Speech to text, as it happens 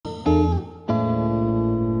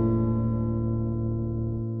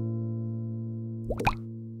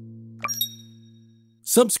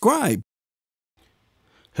subscribe.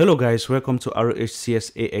 Hello guys, welcome to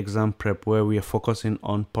RHCSA exam prep, where we are focusing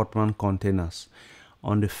on podman containers.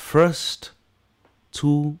 On the first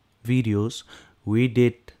two videos, we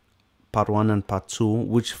did part 1 and part 2,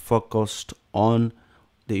 which focused on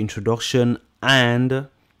the introduction and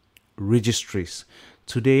registries.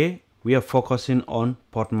 Today we are focusing on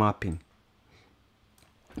pod mapping.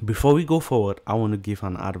 Before we go forward, I want to give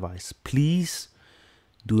an advice. Please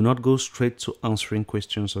do not go straight to answering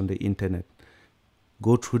questions on the internet.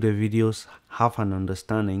 Go through the videos, have an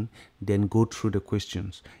understanding, then go through the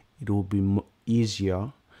questions. It will be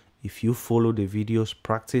easier if you follow the videos,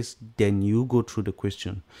 practice, then you go through the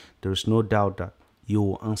question. There is no doubt that you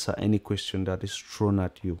will answer any question that is thrown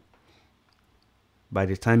at you. By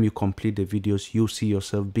the time you complete the videos, you see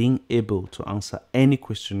yourself being able to answer any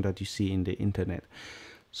question that you see in the internet.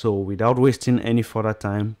 So without wasting any further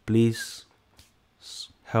time, please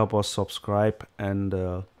help us subscribe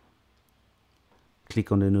and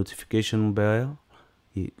click on the notification bell,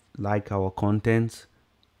 like our content,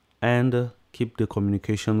 and keep the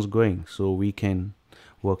communications going so we can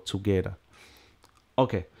work together.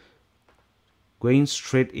 Okay, going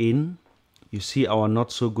straight in, you see our not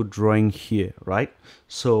so good drawing here, right?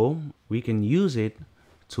 So we can use it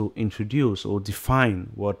to introduce or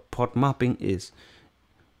define what pod mapping is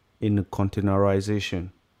in the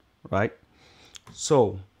containerization, right?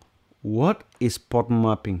 So what is pod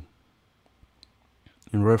mapping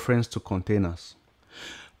in reference to containers?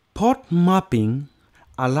 Pod mapping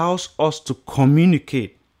allows us to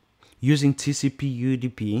communicate using TCP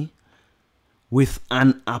UDP with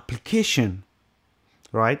an application,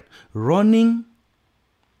 right, running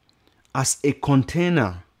as a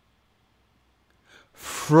container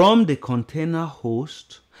from the container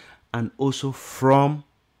host and also from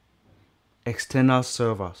external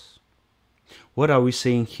servers. What are we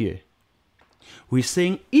saying here? We're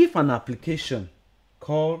saying if an application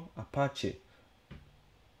called Apache,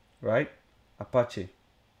 right, Apache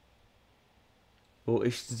or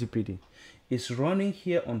HTTPD is running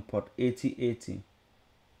here on port 8080,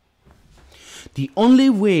 the only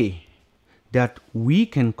way that we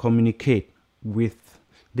can communicate with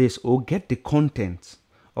this or get the content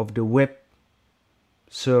of the web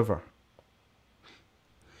server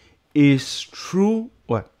is through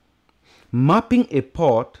what? Mapping a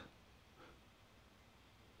port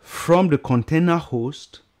from the container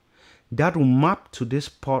host that will map to this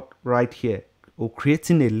port right here, or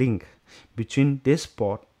creating a link between this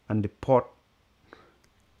port and the port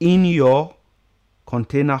in your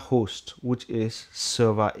container host, which is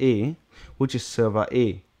server A,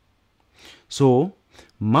 So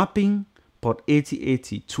mapping port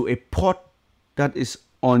 8080 to a port that is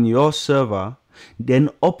on your server, then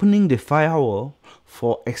opening the firewall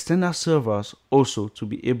for external servers also to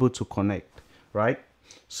be able to connect, right?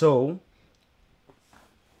 So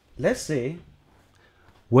let's say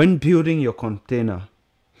when building your container,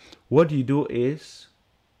 what you do is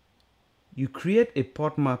you create a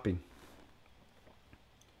port mapping,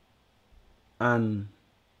 and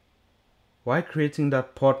while creating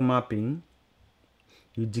that port mapping,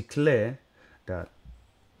 you declare that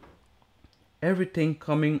everything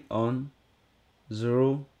coming on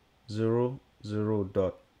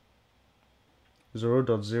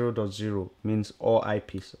 0.0.0 means all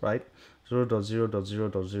IPs, right?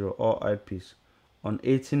 0.0.0.0 all IPs on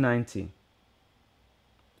 8090,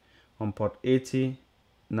 on port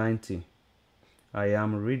 8090, I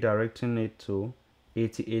am redirecting it to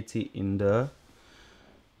 8080 in the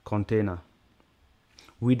container.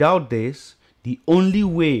 Without this, the only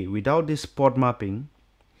way, without this port mapping,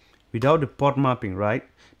 without the port mapping, right,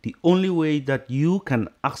 the only way that you can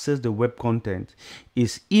access the web content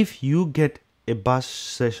is if you get a bash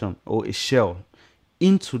session or a shell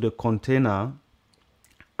into the container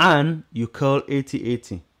and you curl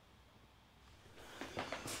 8080.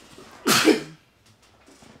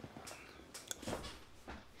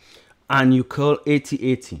 And you curl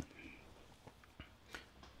 8080.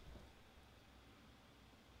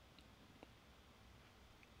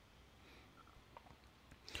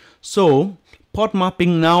 So pod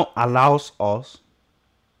mapping now allows us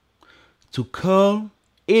to curl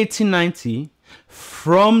 8090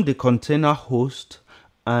 from the container host,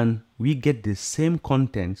 and we get the same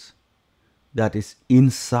contents that is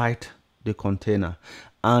inside the container.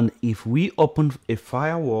 And if we open a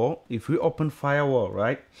firewall, right, if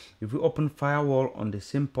we open firewall on the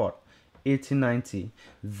same port 8090,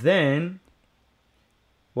 then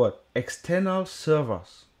what? External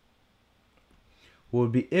servers will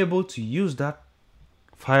be able to use that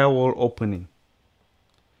firewall opening.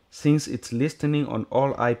 Since it's listening on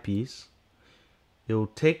all IPs, it will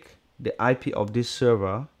take the IP of this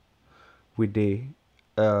server with the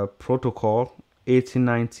protocol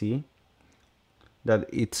 8090 that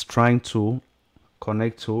it's trying to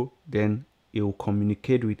connect to, then it will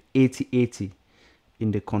communicate with 8080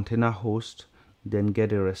 in the container host, then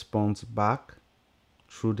get a response back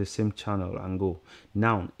through the same channel and go.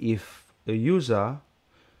 Now, if a user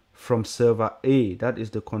from server A, that is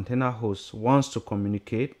the container host, wants to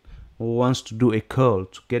communicate or wants to do a curl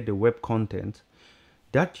to get the web content,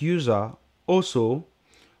 that user also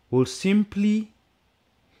will simply,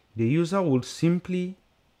 the user will simply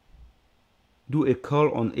do a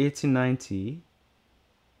curl on 8090,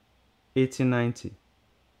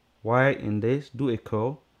 while in this do a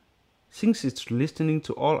curl. Since it's listening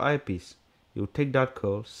to all IPs, you'll take that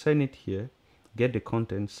curl, send it here, get the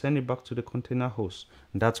content, send it back to the container host.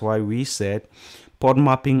 And that's why we said pod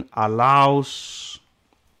mapping allows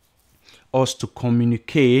us to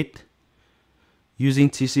communicate using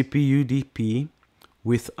TCP UDP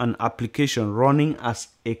with an application running as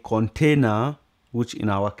a container, which in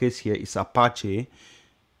our case here is Apache,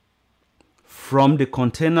 from the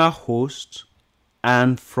container host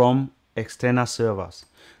and from external servers.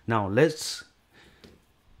 Now let's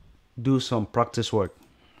do some practice work.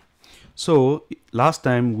 So last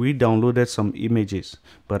time we downloaded some images,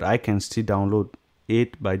 but I can still download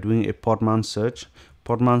it by doing a podman search.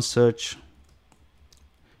 Podman search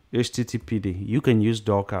HTTPD. You can use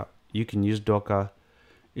Docker. You can use Docker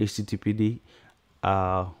HTTPD.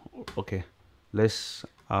 Okay, let's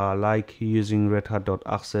like using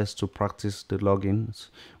redhat.access to practice the logins,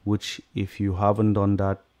 which if you haven't done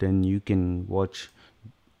that, then you can watch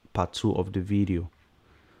part 2 of the video.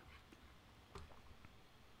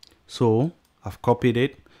 So I've copied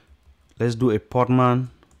it. Let's do a podman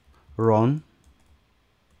run.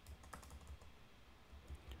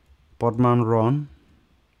 Podman run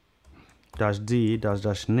 -d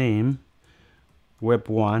 -name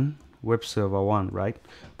web1 web server 1, right?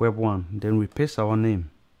 Web1. Then we paste our name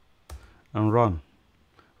and run.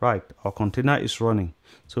 Right, our container is running.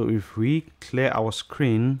 So if we clear our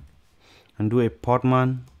screen and do a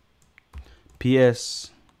podman ps,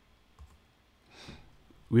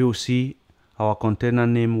 we will see our container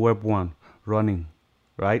name web1 running,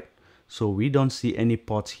 right? So we don't see any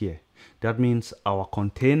ports here. That means our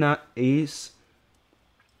container is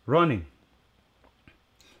running.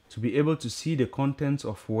 To be able to see the contents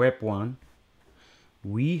of web1,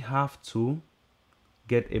 we have to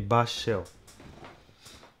get a bash shell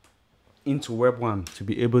into web1 to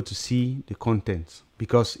be able to see the contents.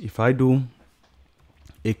 Because if I do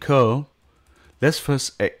a curl, let's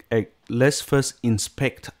first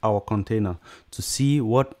inspect our container to see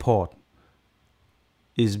what port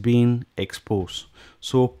is being exposed.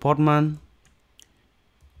 So podman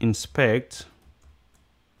inspect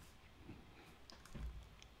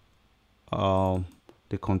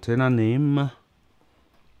the container name,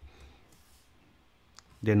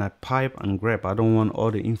 then I pipe and grep. I don't want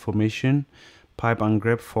all the information. Pipe and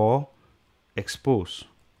grep for expose,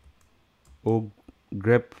 or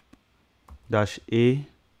grep -a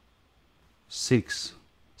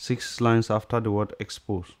 6 lines after the word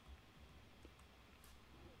expose,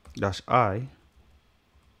 -i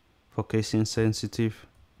for casing sensitive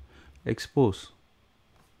expose.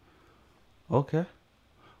 Okay,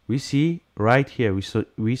 we see right here,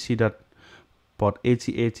 we see that port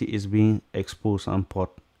 8080 is being exposed and port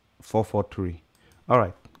 443. All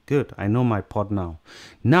right, good. I know my port now.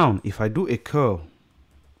 Now if I do a curl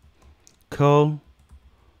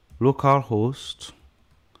localhost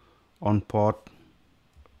on port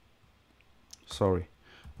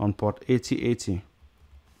 8080,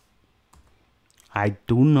 I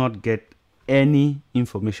do not get any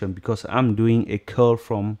information because I'm doing a curl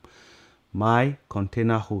from my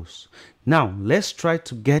container host. Now let's try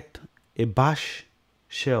to get a bash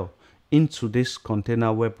shell into this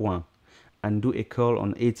container web1 and do a curl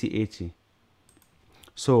on 8080.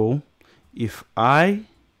 So if I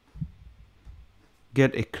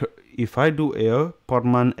do a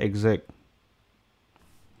podman exec,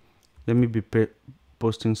 let me be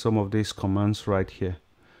posting some of these commands right here.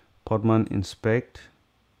 Podman inspect,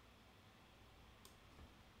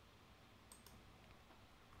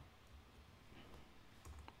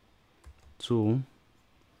 to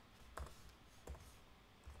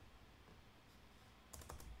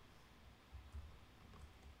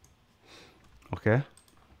okay,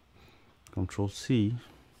 Control C.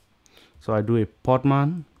 So I do a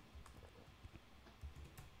podman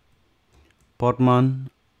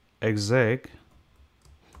exec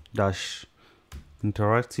dash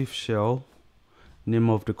interactive shell, name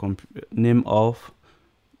of the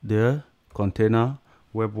container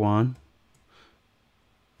web1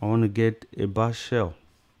 I want to get a bash shell.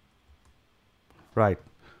 Right,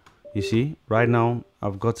 you see, right now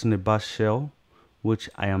I've gotten a bash shell, which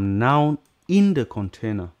I am now in the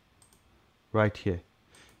container right here.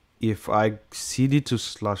 If I cd to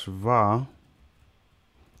 /var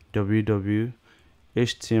www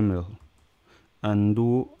html and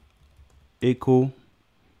do echo,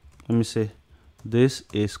 let me say this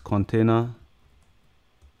is container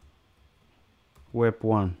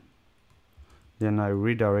web1, then I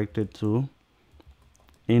redirect it to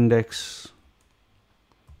index.html.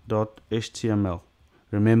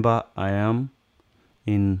 remember, I am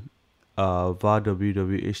in var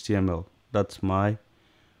www html. That's my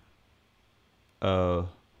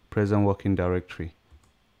present working directory.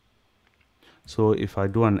 So if I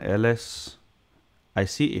do an ls, I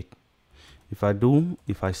see it. If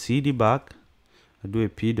I cd back, I do a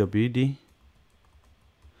pwd,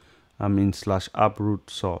 I'm in /app root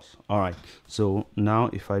source. Alright, so now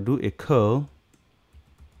if I do a curl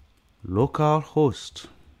localhost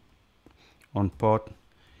on port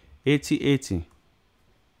 8080,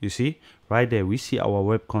 you see right there, we see our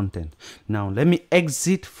web content. Now let me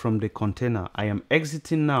exit from the container. I am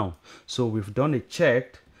exiting now. So we've done a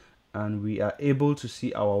check and we are able to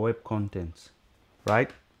see our web contents.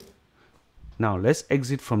 Right now, let's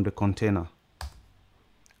exit from the container.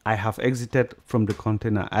 I have exited from the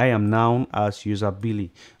container. I am now as user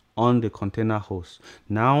Billy on the container host.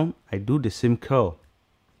 Now I do the same curl.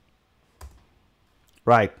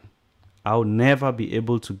 Right, I'll never be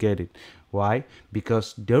able to get it. Why?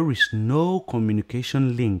 Because there is no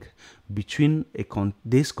communication link between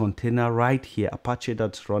this container right here, Apache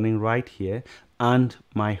that's running right here, and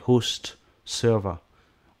my host server,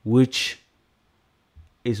 which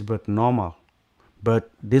is but normal.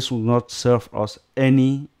 But this will not serve us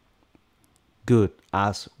any good,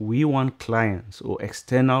 as we want clients or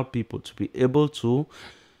external people to be able to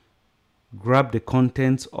grab the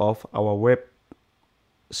contents of our web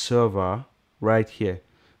server right here,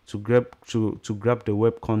 to grab the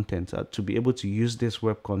web content, to be able to use this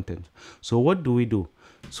web content. So what do we do?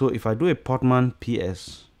 So if I do a podman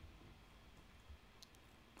ps,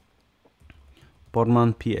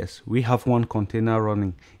 we have one container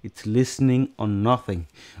running. It's listening on nothing.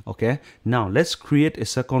 Okay, now let's create a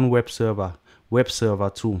second web server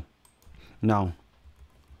 2. Now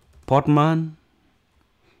podman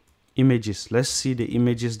images, let's see the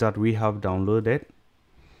images that we have downloaded.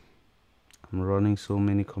 I'm running so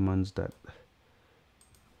many commands that I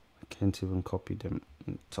can't even copy them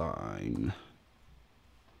in time.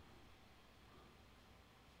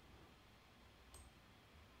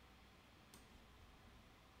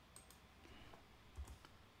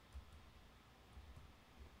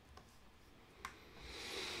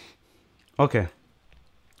 Okay,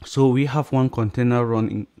 so we have one container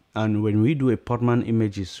running, and when we do a podman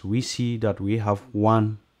images, we see that we have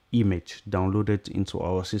one image downloaded into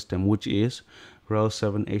our system, which is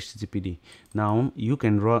rel7 httpd. Now you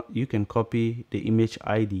can copy the image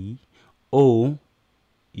ID, or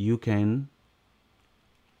you can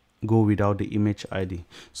go without the image ID.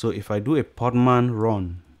 So if I do a podman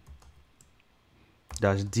run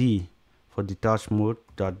 -d for detached mode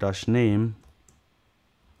 --name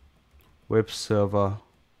web server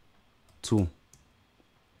 2,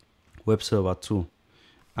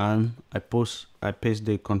 and I paste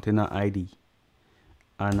the container ID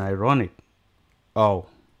and I run it. Oh,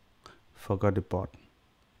 forgot the port.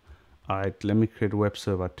 Alright, let me create web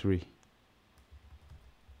server 3.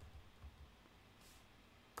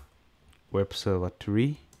 Web server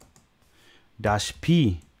 3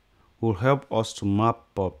 -p will help us to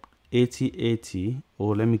map up 8080,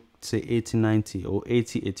 or let me say 8090 or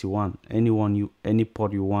 8081, any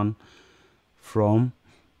port you want from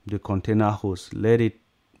the container host. Let it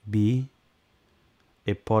be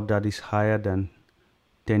a port that is higher than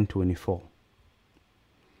 1024.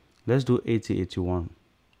 Let's do 8081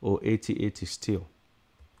 or 8080 still,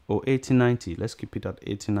 or 8090. Let's keep it at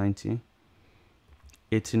 8090.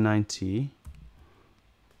 8090,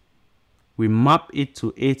 we map it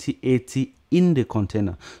to 8080 in the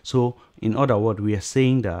container. So in other words, we are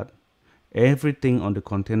saying that everything on the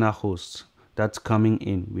container host that's coming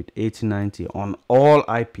in with 8090 on all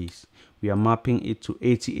IPs, we are mapping it to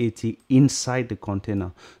 8080 inside the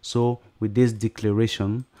container. So with this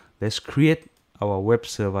declaration, let's create our web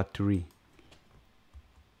server 3.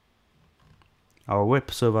 Our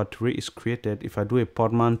web server 3 is created. If I do a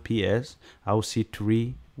podman ps, I'll see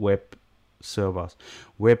 3 web servers,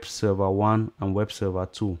 web server 1 and web server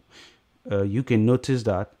 2. You can notice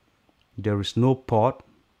that there is no port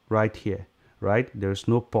right here, right? There's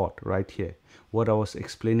no port right here. What I was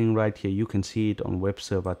explaining right here, you can see it on web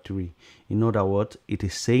server 3. In other words, it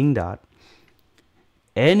is saying that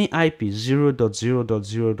any IP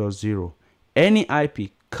 0.0.0.0, any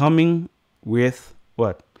IP coming with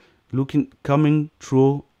what? Coming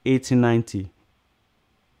through 8090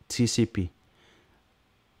 TCP,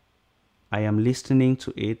 I am listening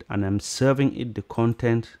to it and I'm serving it the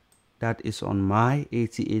content that is on my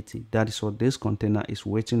 8080. That is what this container is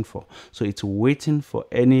waiting for. So it's waiting for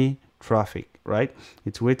any traffic, right?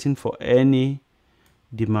 It's waiting for any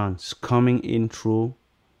demands coming in through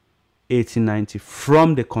 8090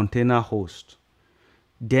 from the container host.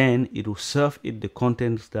 Then it will serve it the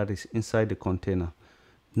content that is inside the container.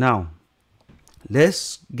 Now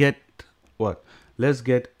let's get what? Let's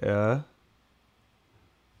get a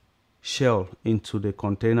shell into the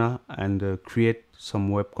container and create some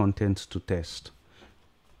web content to test.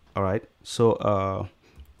 All right, so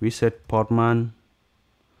we said podman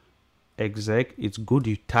exec. It's good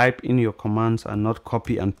you type in your commands and not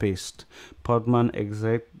copy and paste. Podman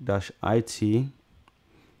exec -it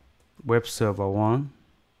web server 1,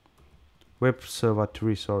 web server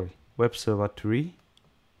 3, sorry, web server 3,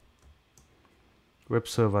 web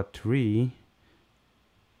server 3.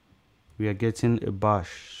 We are getting a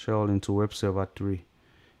bash shell into web server 3.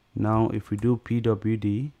 Now if we do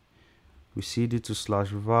pwd, we cd to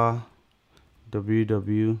 /var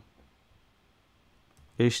www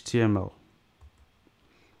html.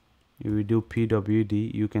 If we do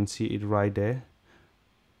pwd, you can see it right there.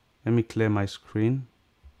 Let me clear my screen.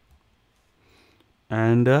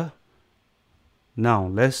 And now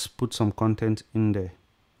let's put some content in there.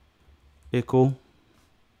 Echo,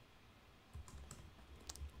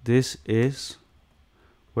 this is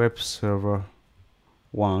web server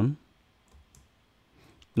 1.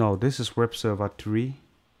 No, this is web server 3.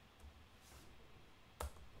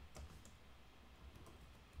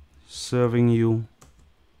 Serving you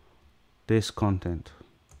this content.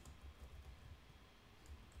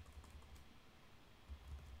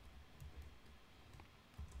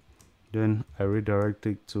 Then I redirect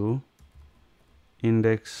it to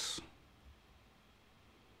index.html.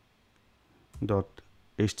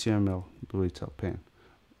 do it a pen,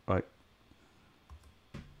 right?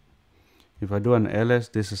 If I do an ls,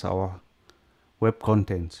 this is our web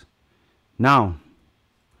content. Now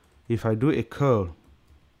if I do a curl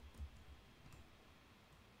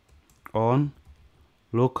on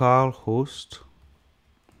localhost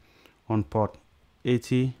on port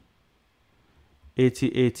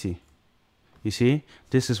 8080, you see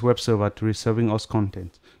this is web server 3 serving us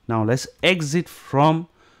content. Now let's exit from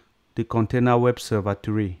the container web server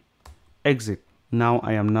 3. Exit. Now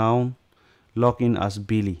I am now logged in as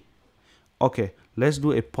Billy. Okay, let's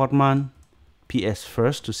do a podman ps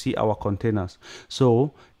first to see our containers.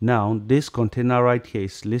 So now this container right here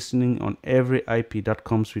is listening on every IP that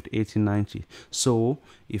comes with 8090. So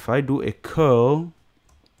if I do a curl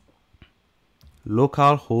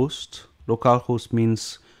localhost, localhost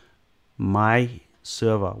means my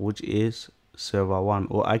server, which is server 1,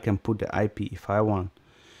 or I can put the IP if I want,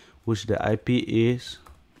 which the IP is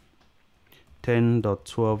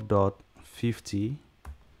 10.12.50.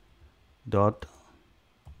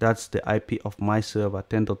 That's the IP of my server,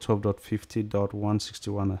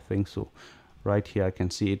 10.12.50.161, I think so. Right here, I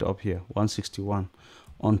can see it up here, 161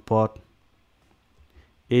 on port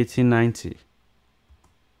 8090.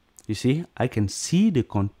 You see, I can see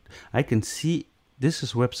this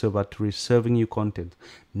is web server 3 serving you content.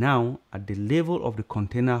 Now at the level of the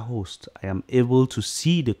container host, I am able to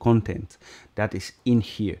see the content that is in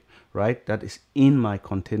here, right? That is in my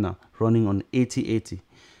container running on 8080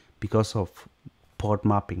 because of port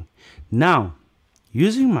mapping. Now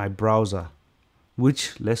using my browser,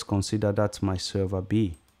 which let's consider that's my server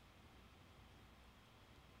B,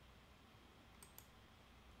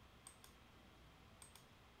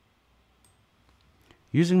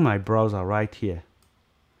 using my browser right here,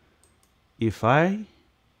 if I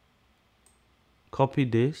copy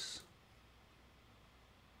this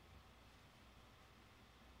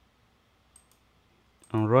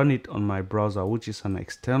and run it on my browser, which is an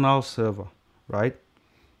external server, right?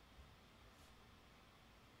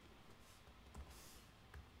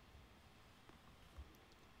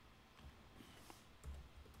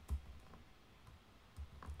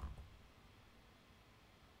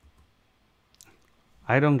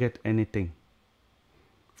 I don't get anything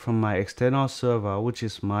from my external server, which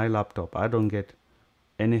is my laptop. I don't get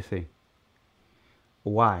anything.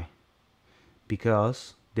 Why?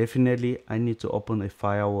 Because definitely I need to open a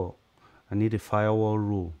firewall. I need a firewall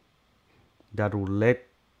rule that will let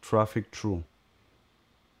traffic through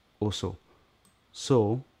also.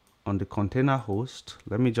 So on the container host,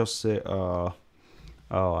 let me just say oh,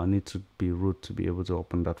 I need to be root to be able to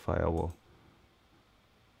open that firewall.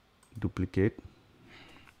 Duplicate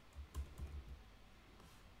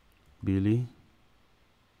Billy.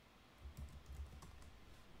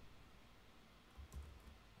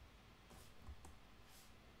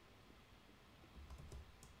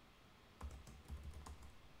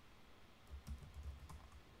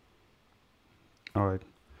 All right,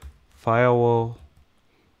 firewall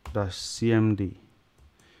dash cmd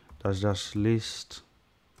dash list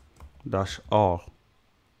dash all.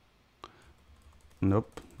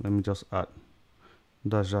 Nope, let me just add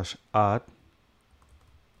dash add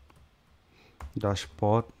dash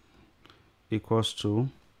port equals to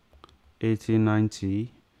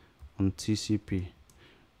 8090 on TCP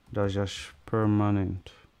dash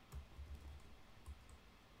permanent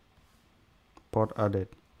port added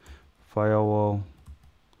firewall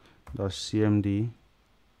dash cmd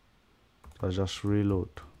dash reload.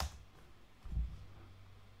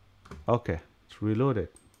 Okay, it's reloaded.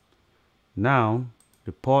 Now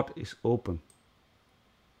the port is open.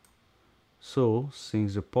 So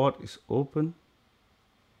since the port is open,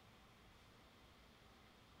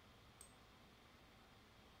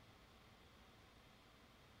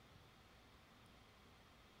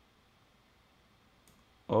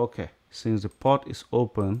 since the port is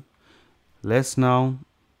open, let's now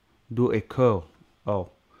do a curl.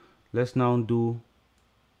 Let's now do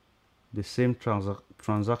the same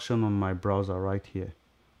transaction on my browser right here.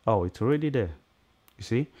 It's already there. You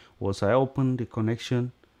see, once I open the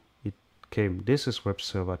connection, it came. This is web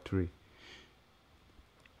server 3.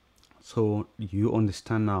 So you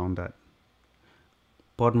understand now that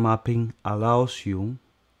port mapping allows you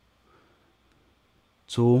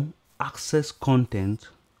to access content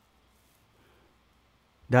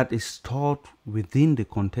that is stored within the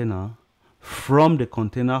container from the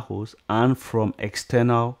container host and from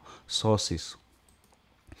external sources.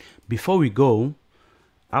 Before we go,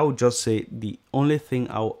 I would just say the only thing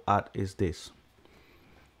I'll add is this.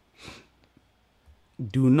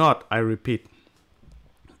 Do not, I repeat,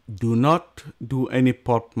 do not do any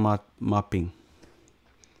port mapping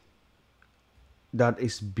that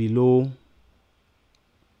is below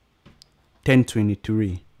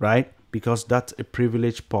 1023, right? Because that's a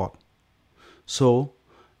privileged port. So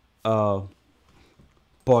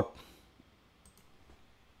port,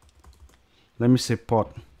 let me say port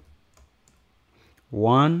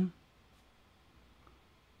 1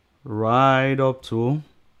 right up to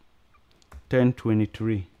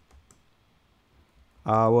 1023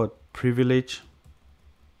 our privilege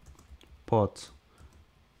ports,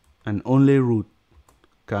 and only root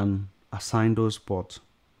can assign those ports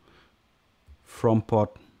from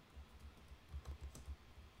port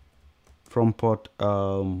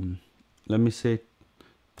let me say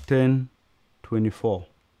 1024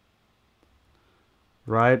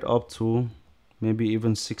 right up to maybe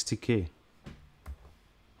even 60K,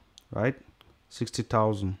 right?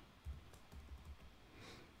 60,000.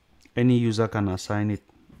 Any user can assign it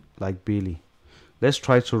like Bailey. Let's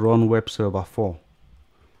try to run web server 4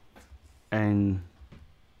 and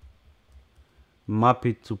map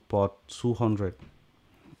it to port 200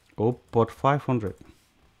 or port 500.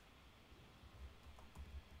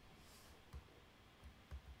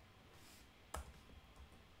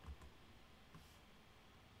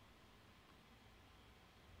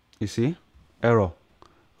 You see, error,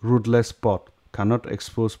 rootless port, cannot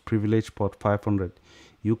expose privilege port 500.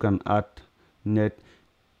 You can add net.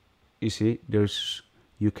 You see,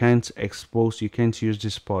 you can't expose, you can't use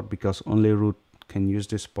this port because only root can use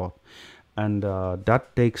this port. And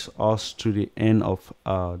that takes us to the end of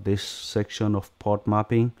this section of port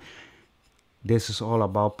mapping. This is all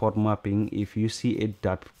about port mapping. If you see a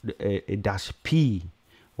dash P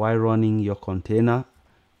while running your container,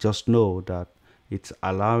 just know that it's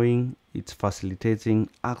facilitating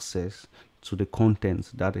access to the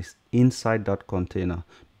contents that is inside that container,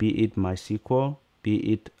 be it MySQL, be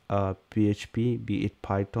it PHP, be it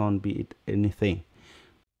Python, be it anything.